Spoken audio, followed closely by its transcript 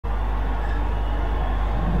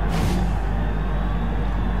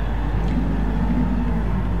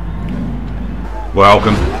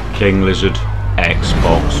Welcome, King Lizard,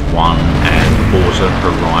 Xbox One and Forza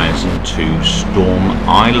Horizon 2 Storm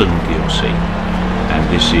Island DLC. And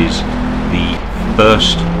this is the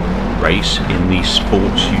first race in the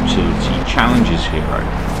Sports Utility Challenges Hero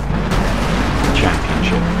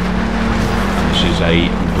Championship. And this is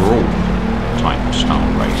a BRAWL type style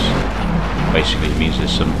race. Basically it means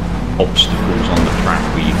there's some obstacles on the track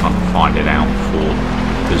where you kind of find it out for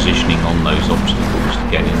positioning on those obstacles to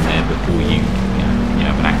get in there before you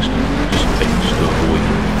have an accident, just things to avoid.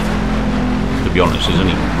 To be honest, there's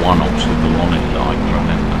only one obstacle on it that I can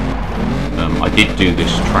remember. I did do this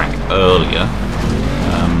track earlier,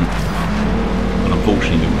 but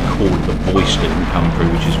unfortunately the record, the voice didn't come through,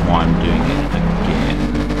 which is why I'm doing it again.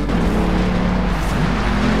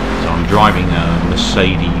 So I'm driving a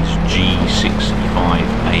Mercedes G65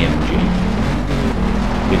 AMG,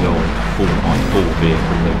 big old 4x4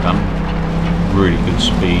 vehicle they've done. Really good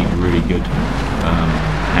speed, really good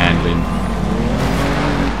handling.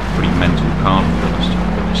 Pretty mental car for this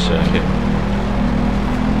circuit.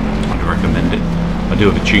 I'd recommend it. I do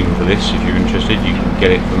have a tune for this. If you're interested, you can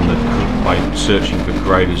get it from by searching for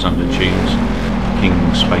creators under tunes. King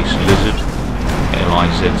Space Lizard, Lizzard.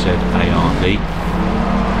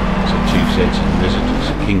 So 2 Z's and Lizard. It's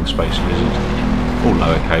a King Space Lizard. All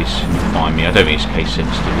lowercase, and you'll find me. I don't think it's case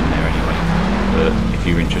sensitive in there anyway. But if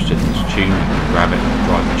you're interested in this tune, you can grab it and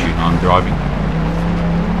drive the tune I'm driving.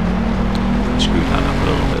 I screwed that up a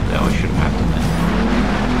little bit there, I should have had them there.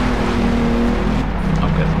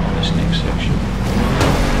 I'll get them on this next section.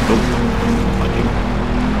 Oh, I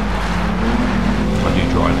do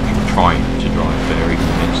try to drive fair even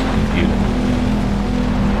against the computer.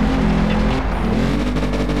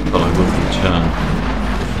 But I will return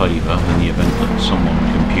the favour in the event that someone,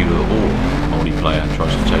 computer or multiplayer,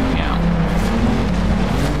 tries to take me out.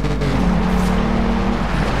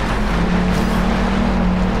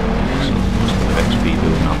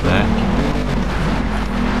 Building up there.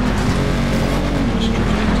 Just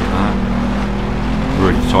drift into that.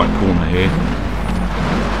 Really tight corner here.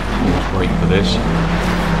 Always great for this.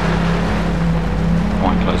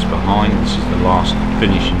 Quite close behind. This is the last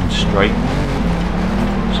finishing straight.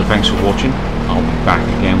 So thanks for watching. I'll be back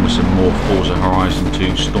again with some more Forza Horizon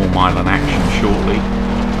 2 Storm Island action shortly.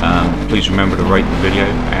 Please remember to rate the video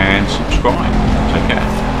and subscribe. Take care.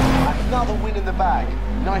 Another win in the bag.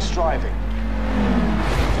 Nice driving.